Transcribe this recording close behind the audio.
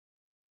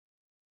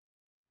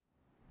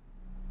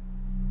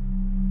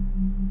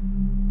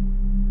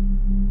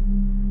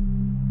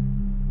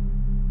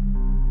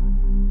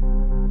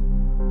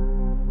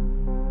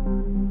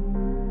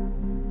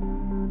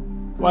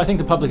Well, I think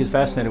the public is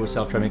fascinated with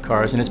self-driving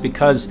cars, and it's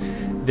because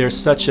there's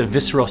such a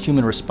visceral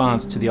human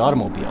response to the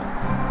automobile.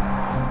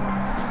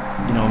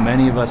 You know,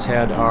 many of us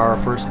had our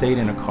first date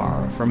in a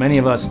car. For many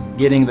of us,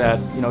 getting that,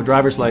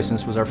 driver's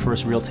license was our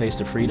first real taste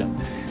of freedom.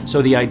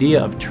 So the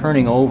idea of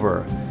turning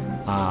over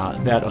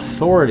that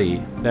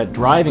authority, that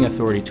driving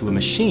authority to a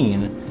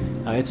machine,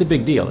 it's a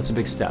big deal, it's a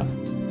big step.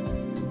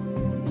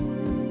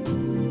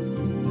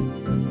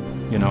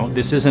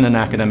 This isn't an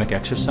academic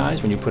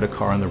exercise when you put a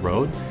car on the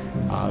road.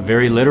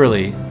 Very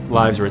literally,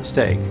 lives are at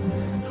stake.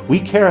 We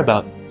care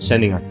about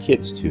sending our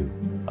kids to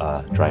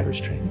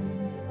driver's training,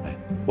 right?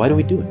 Why do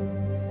we do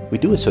it? We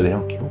do it so they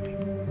don't kill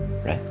people,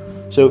 right?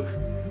 So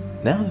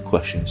now the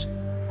question is,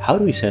 how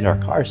do we send our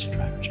cars to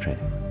driver's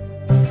training?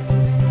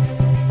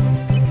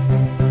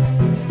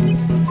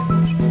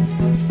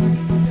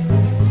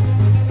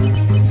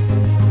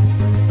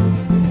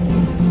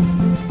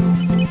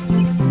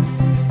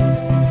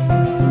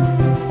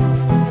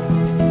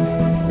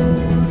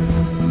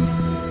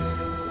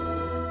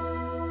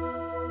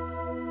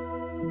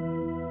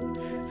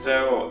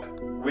 So,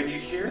 when you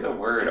hear the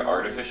word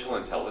artificial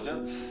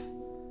intelligence,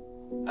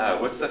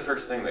 what's the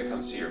first thing that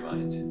comes to your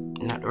mind?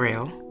 Not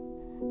real.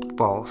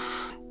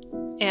 False.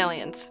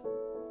 Aliens.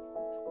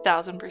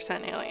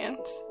 1000%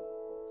 aliens.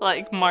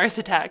 Like Mars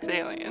attacks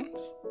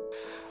aliens.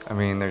 I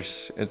mean,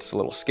 it's a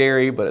little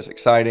scary, but it's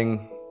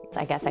exciting.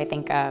 I guess I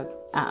think of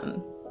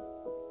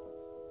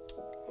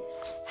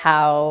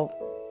how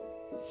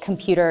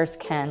computers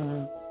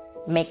can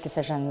make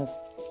decisions,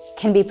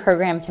 can be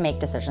programmed to make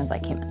decisions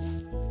like humans.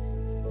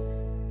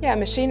 Yeah,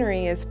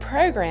 machinery is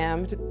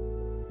programmed,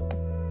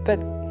 but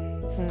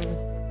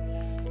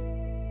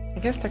I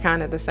guess they're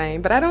kind of the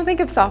same. But I don't think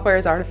of software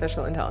as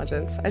artificial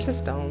intelligence. I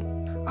just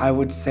don't. I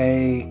would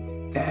say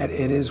that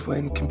it is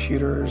when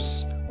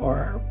computers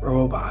or a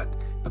robot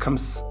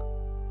becomes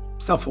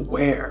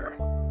self-aware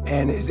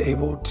and is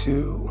able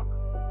to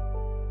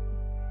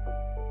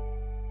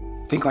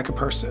think like a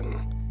person.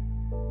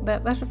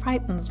 That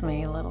frightens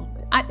me a little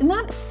bit.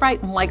 Not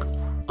frightened like,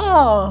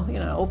 oh,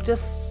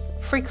 just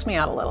freaks me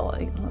out a little,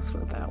 let's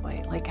put it that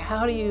way. Like,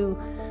 how do you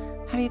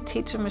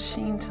teach a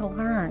machine to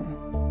learn?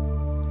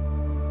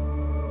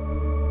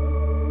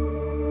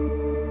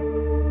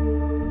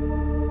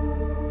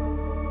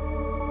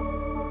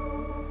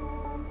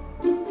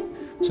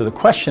 So the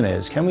question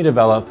is, can we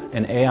develop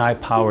an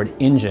AI-powered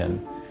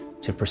engine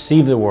to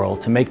perceive the world,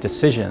 to make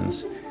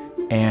decisions,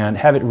 and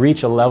have it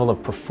reach a level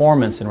of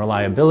performance and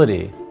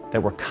reliability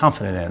that we're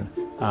confident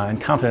in,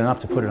 and confident enough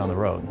to put it on the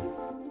road?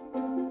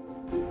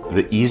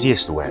 The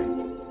easiest way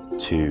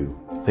to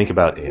think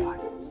about AI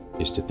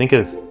is to think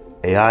of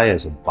AI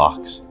as a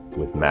box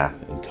with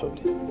math and code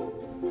in it.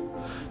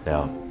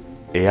 Now,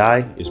 AI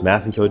is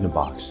math and code in a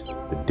box.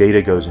 The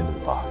data goes into the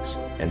box,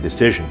 and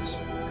decisions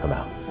come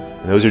out.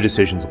 And those are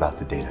decisions about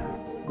the data.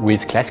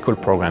 With classical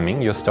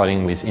programming, you're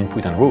starting with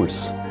input and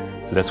rules.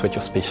 So that's what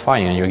you're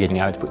specifying, and you're getting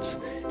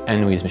outputs.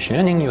 And with machine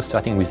learning, you're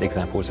starting with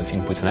examples of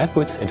inputs and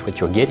outputs, and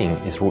what you're getting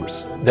is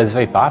rules. That's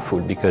very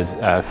powerful because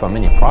for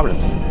many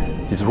problems,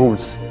 these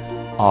rules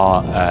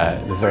are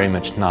very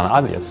much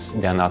non-obvious.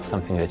 They're not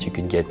something that you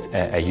could get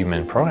a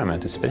human programmer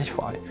to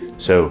specify.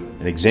 So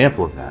an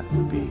example of that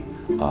would be,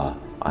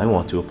 I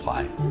want to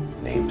apply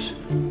names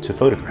to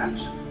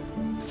photographs.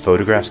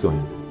 Photographs go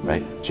in,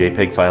 right?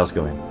 JPEG files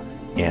go in,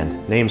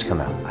 and names come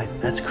out.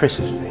 That's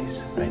Chris's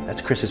face, right?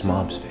 That's Chris's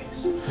mom's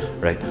face,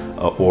 right?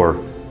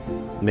 Or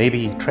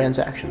maybe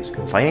transactions,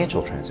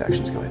 financial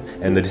transactions go in,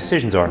 and the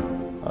decisions are,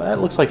 that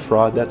looks like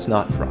fraud, that's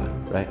not fraud,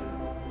 right?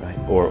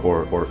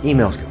 Or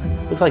emails go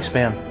in, looks like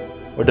spam,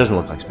 or doesn't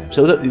look like spam.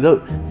 So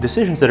the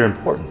decisions that are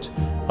important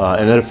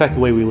and that affect the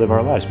way we live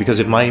our lives, because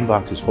if my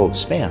inbox is full of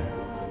spam,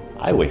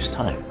 I waste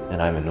time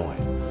and I'm annoyed.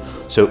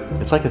 So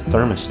it's like a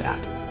thermostat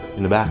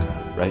in the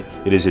background, right?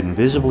 It is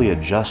invisibly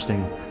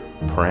adjusting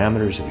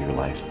parameters of your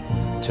life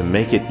to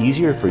make it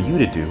easier for you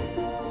to do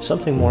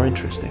something more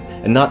interesting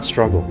and not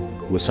struggle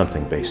with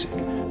something basic.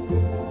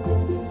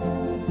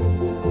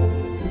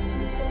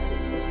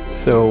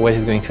 So what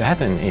is going to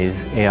happen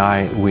is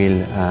AI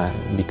will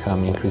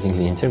become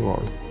increasingly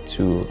integral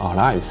to our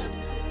lives,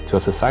 to our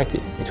society.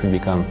 It will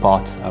become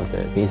part of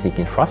the basic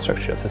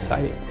infrastructure of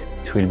society.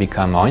 It will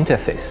become our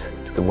interface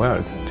to the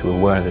world, to a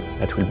world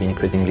that will be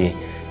increasingly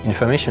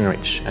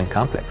information-rich and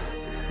complex.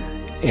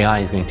 AI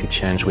is going to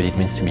change what it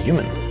means to be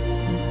human.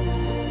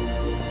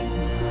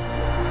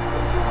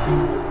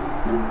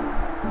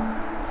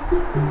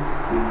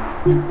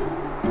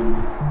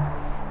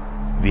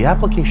 The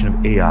application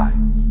of AI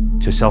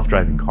to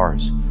self-driving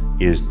cars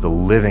is the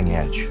living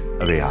edge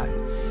of AI.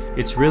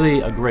 It's really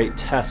a great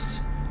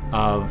test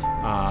of,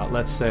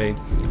 let's say,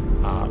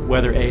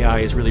 whether AI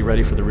is really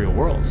ready for the real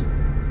world.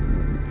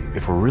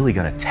 If we're really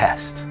going to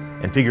test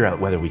and figure out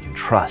whether we can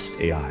trust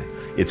AI,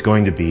 it's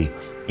going to be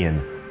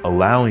in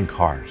allowing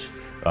cars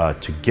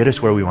to get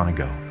us where we want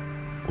to go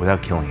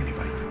without killing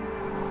anybody.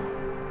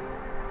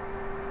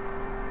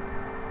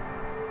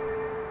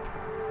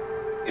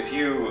 If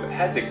you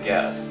had to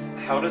guess,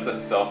 how does a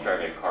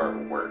self-driving car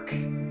work?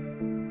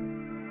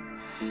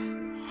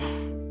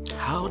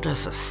 How How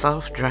does a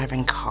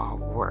self-driving car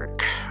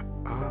work?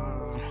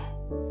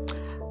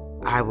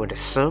 I would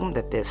assume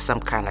that there's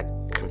some kind of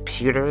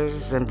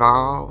computers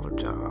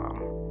involved,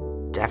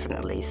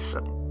 definitely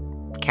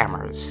some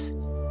cameras.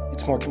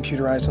 It's more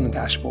computerized on the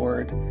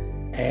dashboard,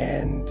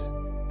 and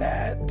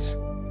that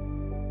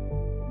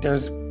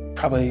there's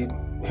probably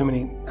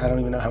I don't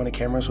even know how many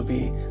cameras would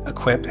be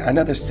equipped. I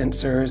know there's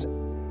sensors.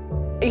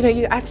 You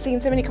know, I've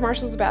seen so many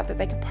commercials about that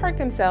they can park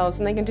themselves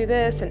and they can do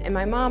this, and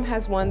my mom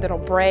has one that'll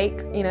brake,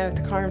 you know, if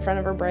the car in front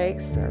of her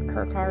brakes,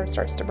 her car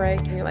starts to brake,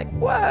 and you're like,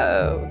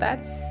 whoa,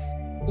 that's,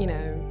 you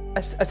know,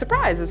 a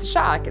surprise, it's a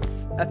shock.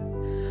 It's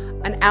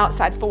an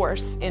outside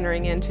force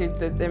entering into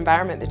the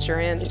environment that you're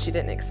in that you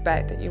didn't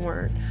expect, that you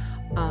weren't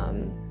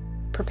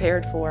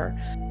prepared for.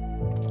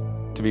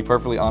 To be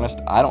perfectly honest,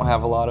 I don't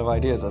have a lot of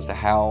ideas as to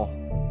how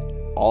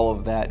all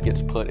of that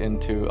gets put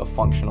into a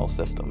functional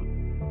system.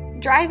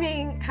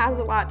 Driving has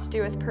a lot to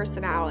do with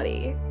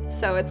personality,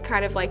 so it's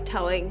kind of like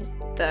telling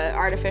the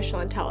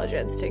artificial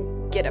intelligence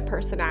to get a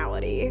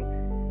personality.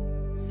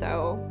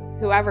 So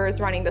whoever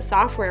is running the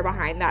software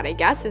behind that, I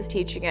guess, is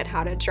teaching it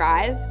how to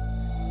drive.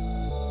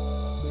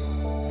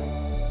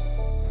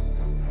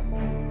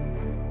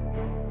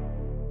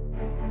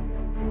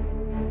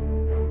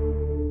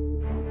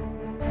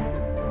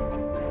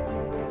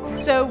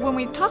 So when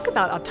we talk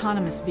about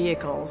autonomous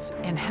vehicles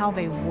and how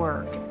they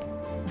work,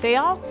 they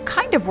all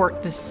kind of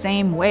work the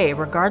same way,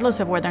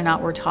 regardless of whether or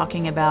not we're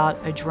talking about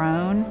a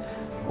drone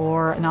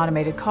or an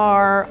automated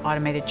car,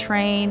 automated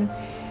train.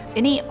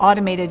 Any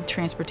automated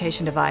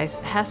transportation device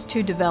has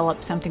to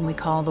develop something we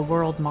call the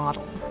world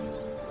model.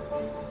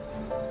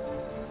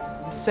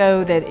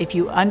 So that if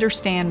you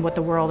understand what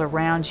the world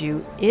around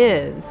you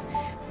is,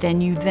 then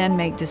you then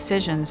make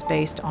decisions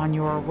based on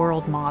your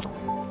world model.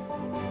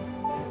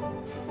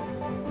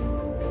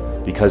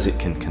 Because it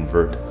can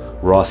convert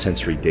raw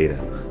sensory data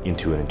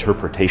into an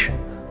interpretation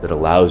that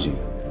allows you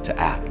to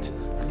act.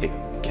 It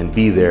can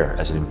be there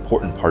as an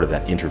important part of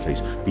that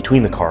interface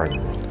between the car and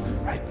the world,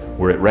 right?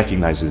 Where it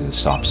recognizes a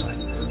stop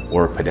sign,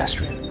 or a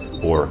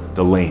pedestrian, or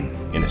the lane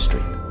in a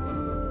street.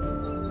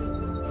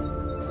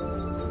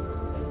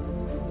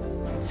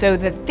 So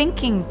the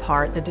thinking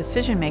part, the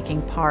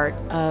decision-making part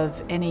of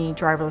any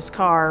driverless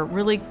car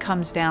really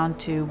comes down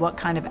to what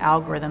kind of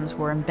algorithms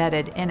were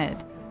embedded in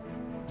it.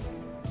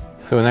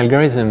 So an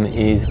algorithm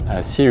is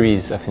a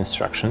series of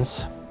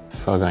instructions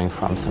for going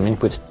from some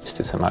inputs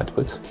to some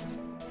outputs.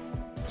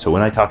 So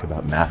when I talk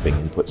about mapping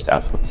inputs to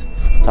outputs,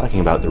 I'm talking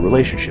about the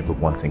relationship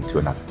of one thing to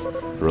another,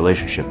 the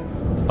relationship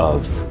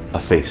of a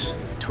face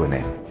to a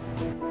name.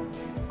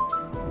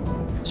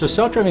 So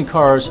self-driving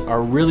cars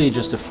are really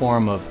just a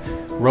form of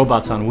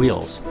robots on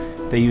wheels.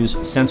 They use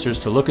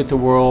sensors to look at the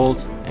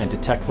world and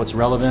detect what's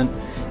relevant.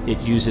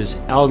 It uses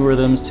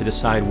algorithms to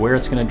decide where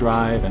it's going to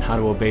drive and how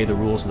to obey the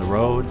rules of the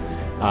road.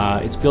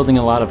 It's building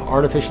a lot of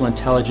artificial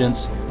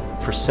intelligence,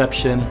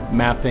 perception,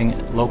 mapping,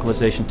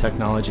 localization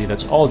technology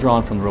that's all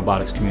drawn from the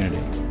robotics community.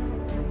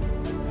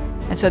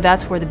 And so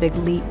that's where the big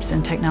leaps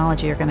in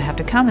technology are going to have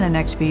to come in the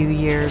next few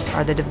years,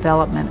 are the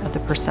development of the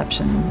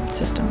perception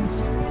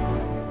systems.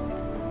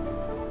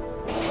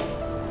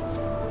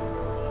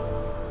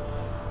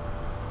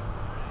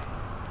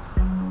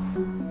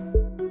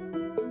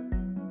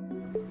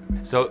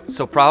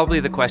 So probably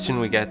the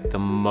question we get the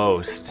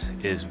most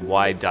is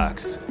why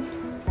ducks?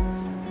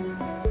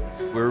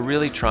 We're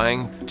really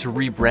trying to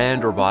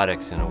rebrand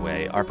robotics in a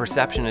way. Our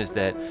perception is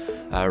that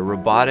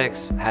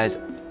robotics has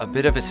a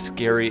bit of a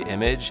scary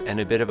image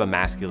and a bit of a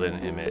masculine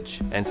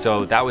image. And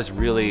so that was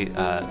really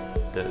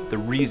the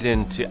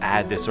reason to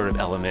add this sort of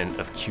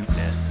element of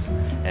cuteness.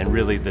 And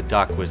really the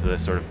duck was the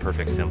sort of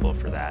perfect symbol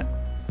for that.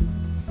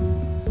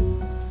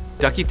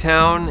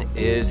 Duckietown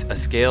is a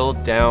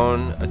scaled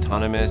down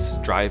autonomous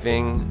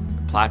driving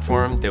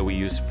platform that we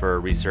use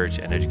for research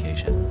and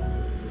education.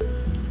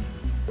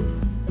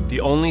 The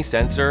only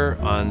sensor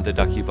on the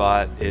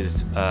Duckybot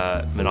is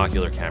a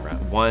monocular camera,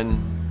 one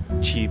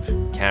cheap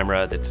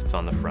camera that sits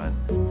on the front.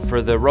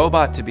 For the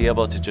robot to be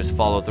able to just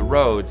follow the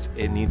roads,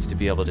 it needs to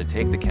be able to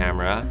take the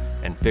camera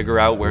and figure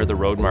out where the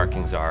road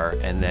markings are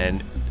and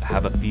then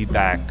have a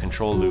feedback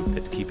control loop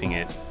that's keeping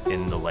it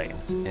in the lane.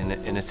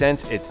 In a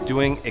sense, it's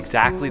doing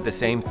exactly the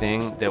same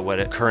thing that what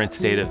a current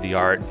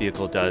state-of-the-art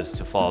vehicle does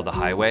to follow the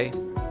highway.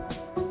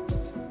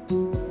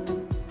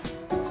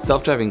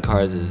 Self-driving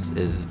cars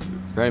is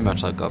very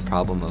much like a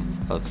problem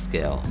of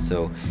scale.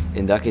 So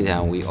in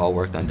Duckietown, we all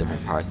worked on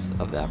different parts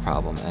of that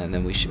problem, and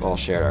then we all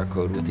shared our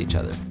code with each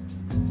other.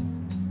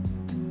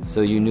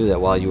 So you knew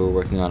that while you were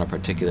working on a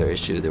particular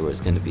issue, there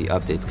was going to be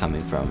updates coming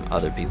from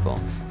other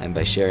people, and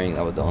by sharing,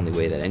 that was the only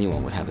way that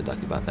anyone would have a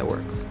Duckybot that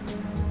works.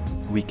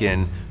 We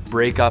can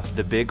break up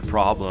the big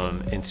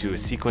problem into a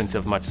sequence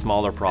of much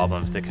smaller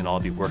problems that can all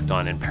be worked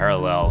on in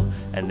parallel,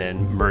 and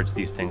then merge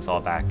these things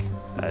all back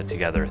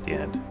together at the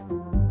end.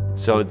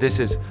 So this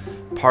is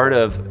part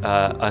of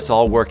us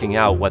all working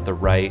out what the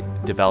right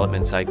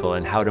development cycle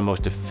and how to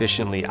most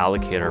efficiently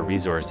allocate our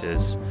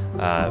resources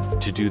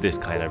to do this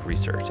kind of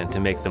research and to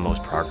make the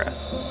most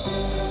progress.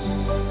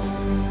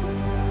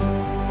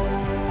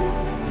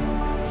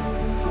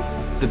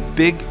 The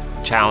big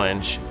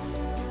challenge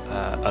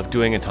of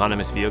doing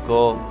autonomous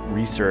vehicle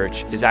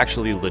research is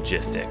actually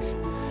logistic.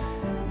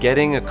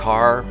 Getting a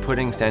car,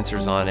 putting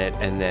sensors on it,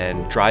 and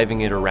then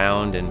driving it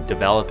around and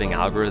developing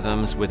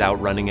algorithms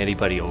without running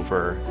anybody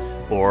over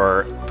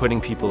or putting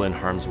people in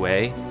harm's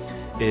way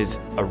is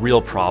a real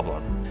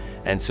problem.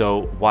 And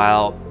so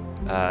while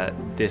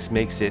this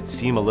makes it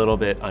seem a little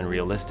bit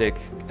unrealistic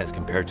as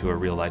compared to a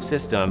real-life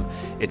system,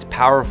 it's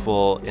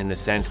powerful in the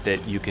sense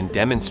that you can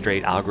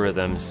demonstrate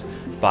algorithms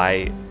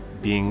by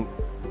being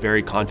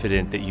very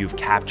confident that you've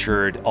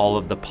captured all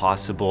of the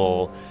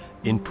possible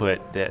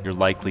input that you're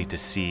likely to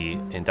see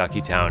in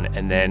Duckietown,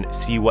 and then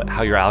see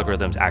how your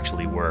algorithms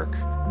actually work.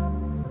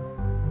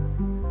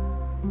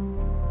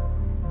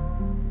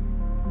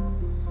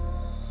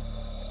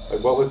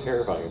 Like, what was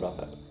terrifying about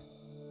that?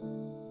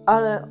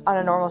 On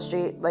a normal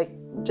street, like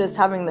just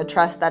having the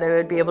trust that it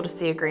would be able to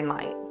see a green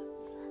light,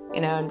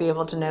 you know, and be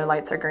able to know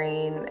lights are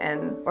green,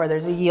 or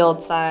there's a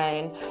yield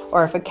sign,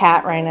 or if a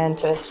cat ran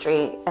into a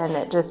street, and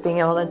it just being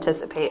able to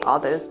anticipate all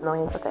those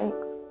millions of things.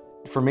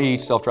 For me,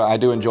 I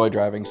do enjoy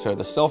driving, so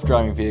the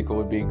self-driving vehicle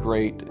would be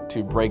great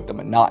to break the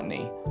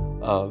monotony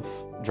of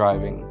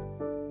driving,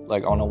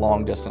 like on a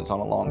long distance, on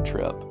a long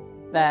trip.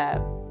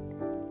 The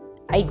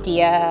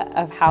idea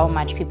of how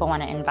much people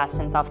want to invest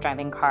in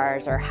self-driving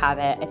cars or have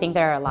it, I think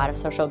there are a lot of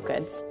social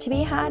goods to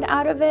be had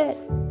out of it.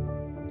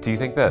 Do you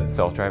think that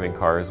self-driving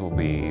cars will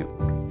be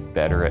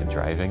better at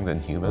driving than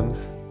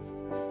humans?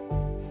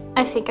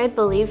 I think I'd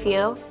believe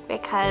you,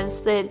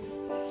 because the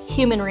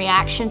human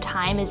reaction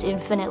time is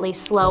infinitely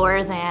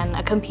slower than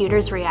a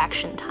computer's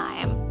reaction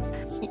time.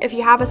 If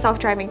you have a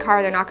self-driving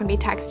car, they're not going to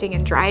be texting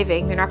and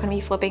driving. They're not going to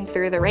be flipping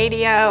through the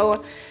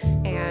radio.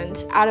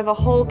 And out of a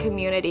whole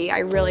community, I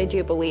really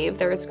do believe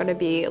there's going to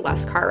be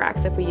less car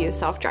wrecks if we use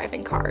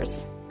self-driving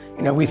cars.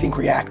 You know, we think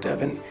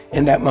reactive, and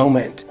in that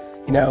moment,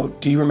 you know,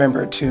 do you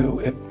remember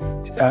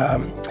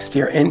to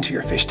steer into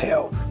your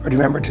fishtail, or do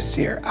you remember to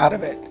steer out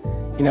of it?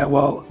 You know,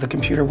 well, the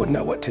computer would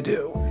know what to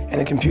do, and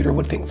the computer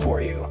would think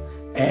for you.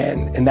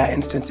 And in that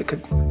instance, it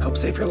could help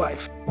save your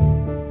life.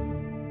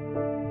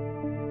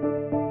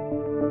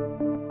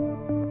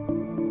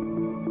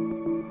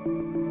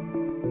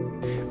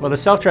 Well, the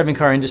self-driving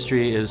car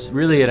industry is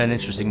really at an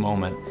interesting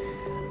moment.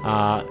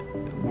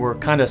 We're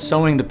kind of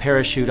sewing the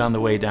parachute on the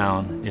way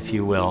down, if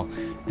you will.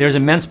 There's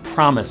immense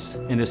promise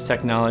in this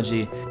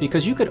technology,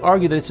 because you could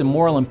argue that it's a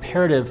moral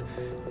imperative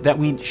that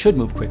we should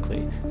move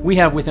quickly. We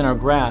have within our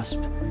grasp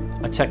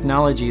a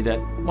technology that,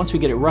 once we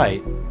get it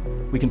right,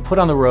 we can put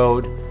on the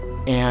road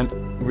and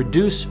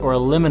reduce or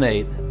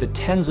eliminate the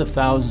tens of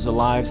thousands of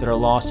lives that are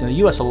lost in the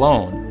US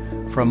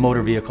alone from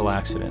motor vehicle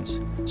accidents.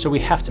 So we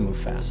have to move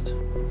fast.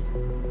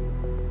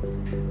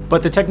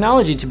 But the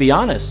technology, to be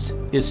honest,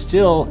 is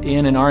still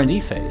in an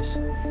R&D phase.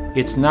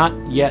 It's not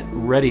yet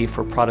ready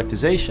for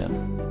productization.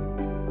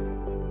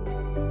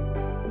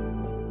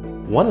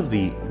 One of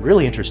the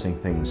really interesting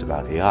things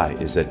about AI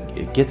is that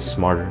it gets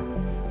smarter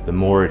the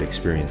more it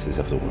experiences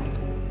of the world,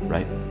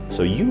 right?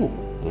 So you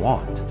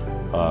want,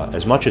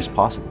 as much as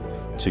possible,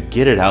 to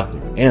get it out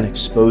there and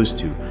exposed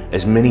to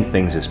as many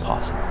things as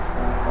possible.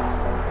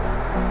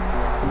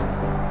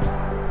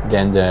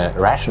 Then the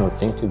rational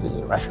thing to do,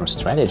 the rational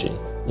strategy,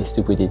 is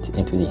to put it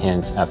into the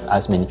hands of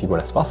as many people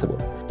as possible.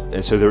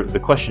 And so the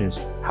question is,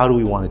 how do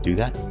we want to do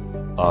that?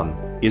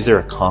 Is there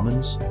a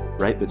commons,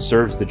 right, that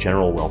serves the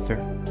general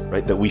welfare,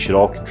 right, that we should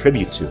all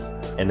contribute to,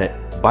 and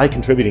that by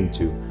contributing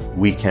to,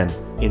 we can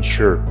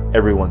ensure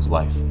everyone's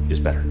life is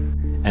better?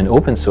 And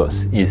open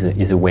source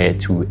is a way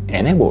to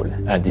enable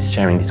this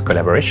sharing, this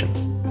collaboration.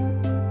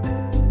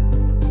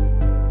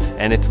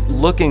 And it's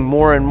looking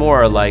more and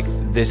more like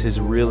this is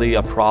really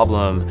a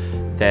problem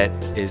that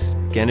is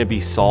going to be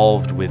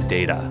solved with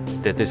data,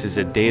 that this is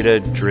a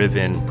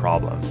data-driven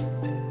problem.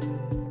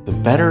 The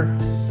better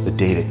the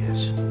data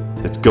is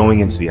that's going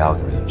into the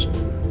algorithms,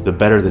 the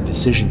better the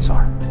decisions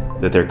are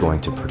that they're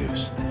going to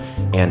produce.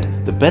 And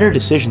the better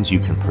decisions you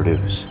can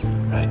produce,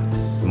 right,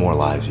 the more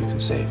lives you can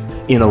save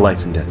in a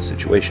life and death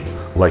situation,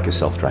 like a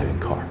self-driving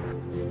car.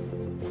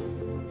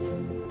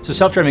 So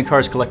self-driving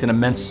cars collect an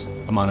immense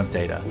amount of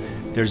data.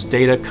 There's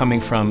data coming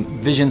from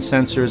vision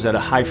sensors at a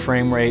high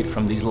frame rate,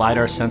 from these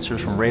LiDAR sensors,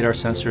 from radar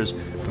sensors,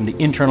 from the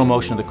internal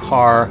motion of the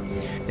car.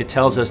 It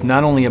tells us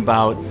not only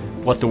about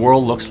what the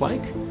world looks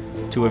like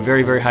to a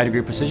very, very high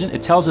degree of precision,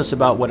 it tells us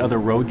about what other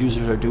road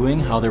users are doing,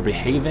 how they're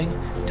behaving.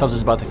 It tells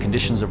us about the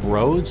conditions of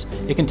roads.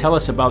 It can tell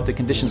us about the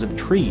conditions of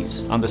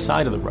trees on the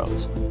side of the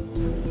roads.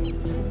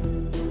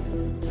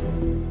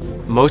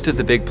 Most of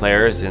the big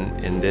players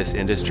in this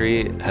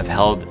industry have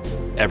held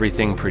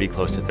everything pretty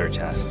close to their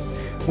chest.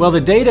 Well,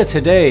 the data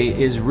today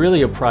is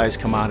really a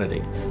prized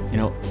commodity. You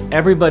know,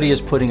 everybody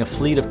is putting a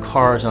fleet of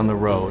cars on the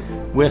road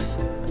with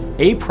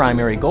a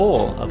primary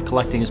goal of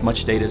collecting as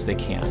much data as they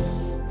can.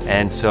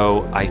 And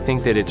so I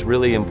think that it's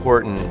really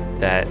important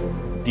that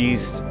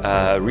these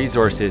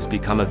resources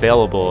become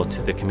available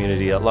to the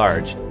community at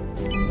large.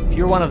 If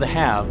you're one of the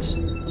haves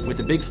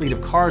with a big fleet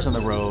of cars on the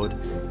road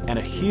and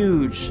a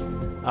huge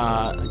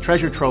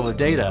treasure trove of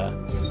data,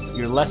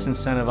 you're less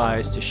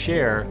incentivized to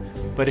share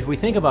But if we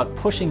think about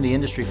pushing the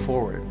industry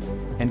forward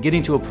and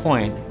getting to a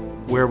point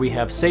where we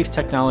have safe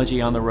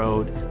technology on the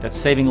road that's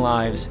saving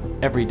lives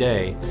every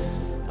day,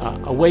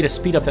 a way to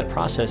speed up that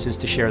process is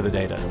to share the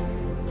data.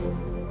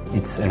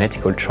 It's an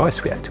ethical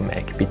choice we have to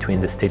make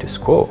between the status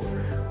quo,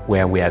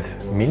 where we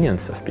have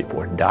millions of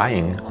people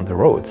dying on the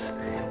roads,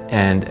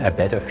 and a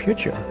better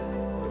future.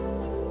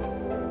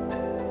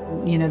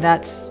 You know,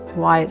 that's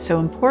why it's so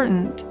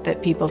important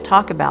that people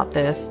talk about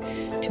this,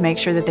 to make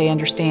sure that they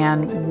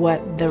understand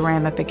what the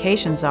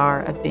ramifications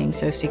are of being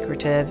so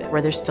secretive,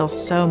 where there's still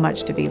so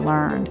much to be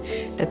learned,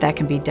 that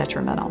can be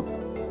detrimental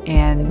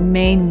and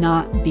may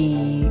not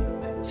be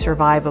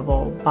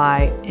survivable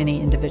by any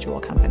individual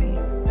company.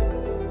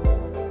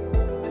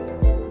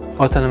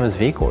 Autonomous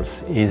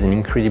vehicles is an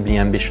incredibly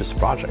ambitious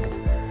project.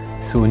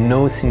 So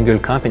no single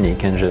company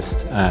can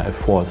just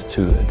afford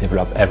to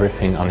develop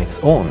everything on its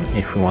own.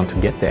 If we want to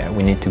get there,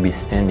 we need to be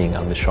standing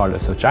on the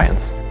shoulders of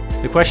giants.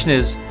 The question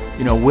is,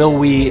 you know, will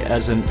we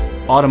as an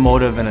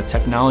automotive and a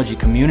technology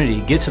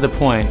community get to the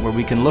point where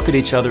we can look at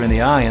each other in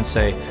the eye and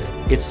say,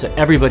 it's to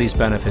everybody's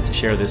benefit to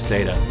share this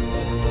data?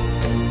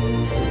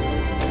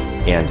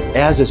 And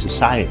as a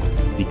society,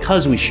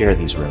 because we share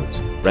these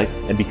roads, right,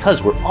 and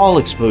because we're all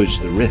exposed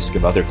to the risk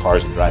of other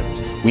cars and drivers,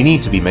 we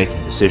need to be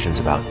making decisions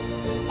about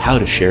how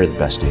to share the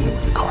best data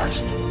with the cars.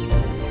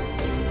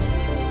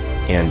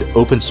 And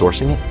open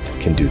sourcing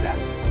it can do that.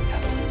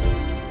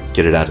 Yeah.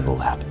 Get it out of the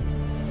lab.